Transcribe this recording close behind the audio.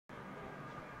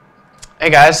Hey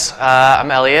guys,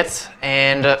 I'm Elliott,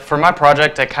 and for my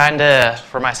project,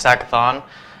 for my Stackathon,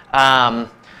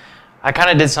 I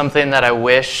kind of did something that I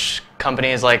wish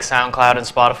companies like Soundcloud and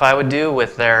Spotify would do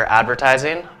with their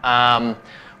advertising.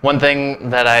 One thing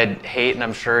that I hate, and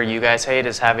I'm sure you guys hate,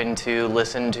 is having to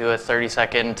listen to a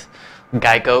 30-second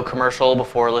Geico commercial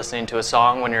before listening to a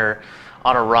song when you're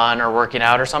on a run or working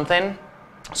out or something.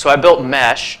 So I built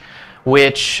Mesh,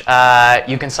 which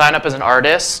you can sign up as an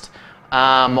artist,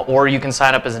 or you can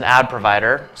sign up as an ad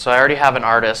provider. So I already have an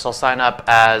artist. I'll sign up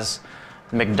as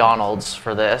McDonald's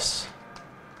for this.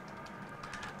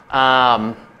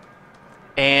 And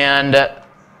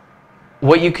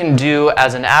what you can do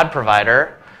as an ad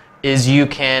provider is you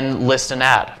can list an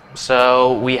ad.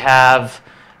 So we have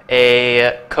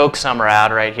a Coke summer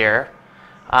ad right here.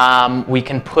 We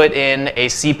can put in a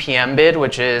CPM bid,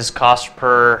 which is cost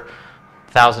per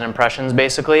 1,000 impressions,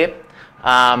 basically.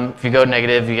 If you go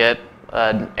negative, you get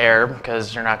an error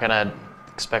because you're not going to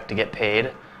expect to get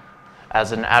paid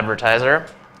as an advertiser.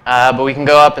 But we can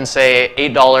go up and say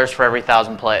 $8 for every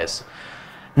 1,000 plays.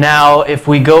 Now, if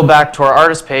we go back to our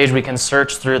artist page, we can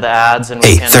search through the ads and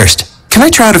we can Thirst. Can I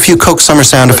try out a few Coke summer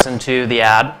sound effects? Listen to the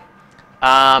ad.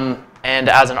 And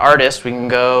as an artist, we can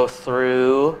go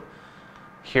through.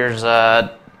 Here's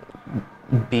a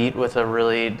beat with a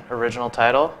really original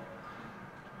title.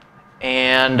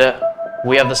 And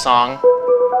we have the song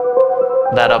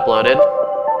that uploaded.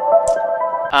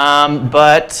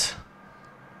 But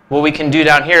what we can do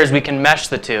down here is we can mesh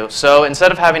the two. So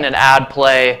instead of having an ad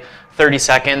play 30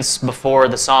 seconds before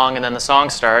the song and then the song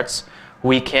starts,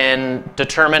 we can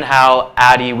determine how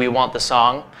addy we want the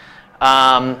song.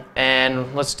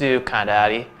 And let's do kind of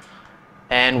addy.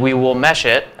 And we will mesh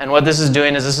it. And what this is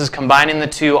doing is this is combining the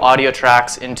two audio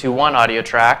tracks into one audio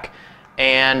track,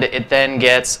 and it then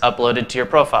gets uploaded to your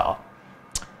profile.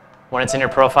 When it's in your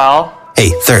profile, Hey,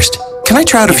 Thirst. Can I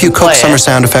try out a few Coke summer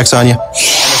sound effects on you? And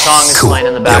the song is playing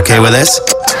in the You background. okay with this?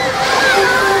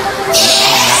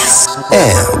 Yes.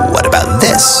 And what about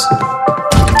this?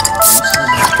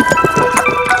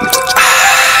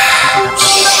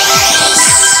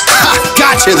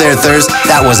 Gotcha there, Thirst.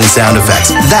 That wasn't sound effects.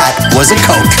 That was a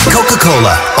Coke.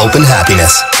 Coca-Cola. Open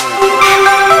happiness.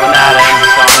 When that ends,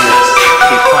 the song just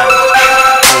keep playing.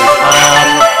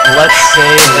 Let's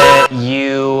say that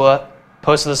you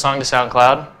posted the song to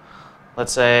SoundCloud.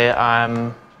 Let's say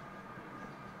I'm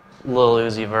Lil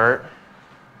Uzi Vert,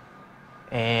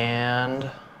 and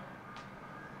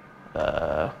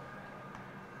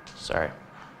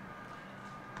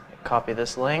copy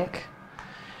this link.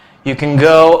 You can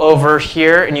go over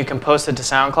here and you can post it to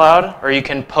SoundCloud, or you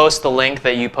can post the link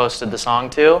that you posted the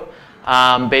song to.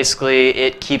 Basically,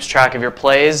 it keeps track of your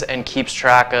plays and keeps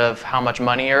track of how much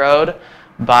money you're owed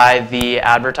by the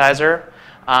advertiser.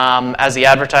 As the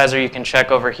advertiser, you can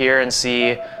check over here and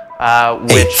see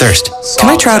which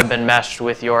songs have been meshed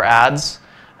with your ads.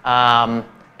 And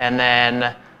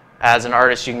then as an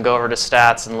artist, you can go over to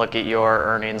stats and look at your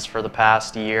earnings for the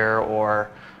past year or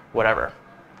whatever.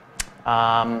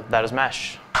 That is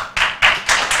Mesh.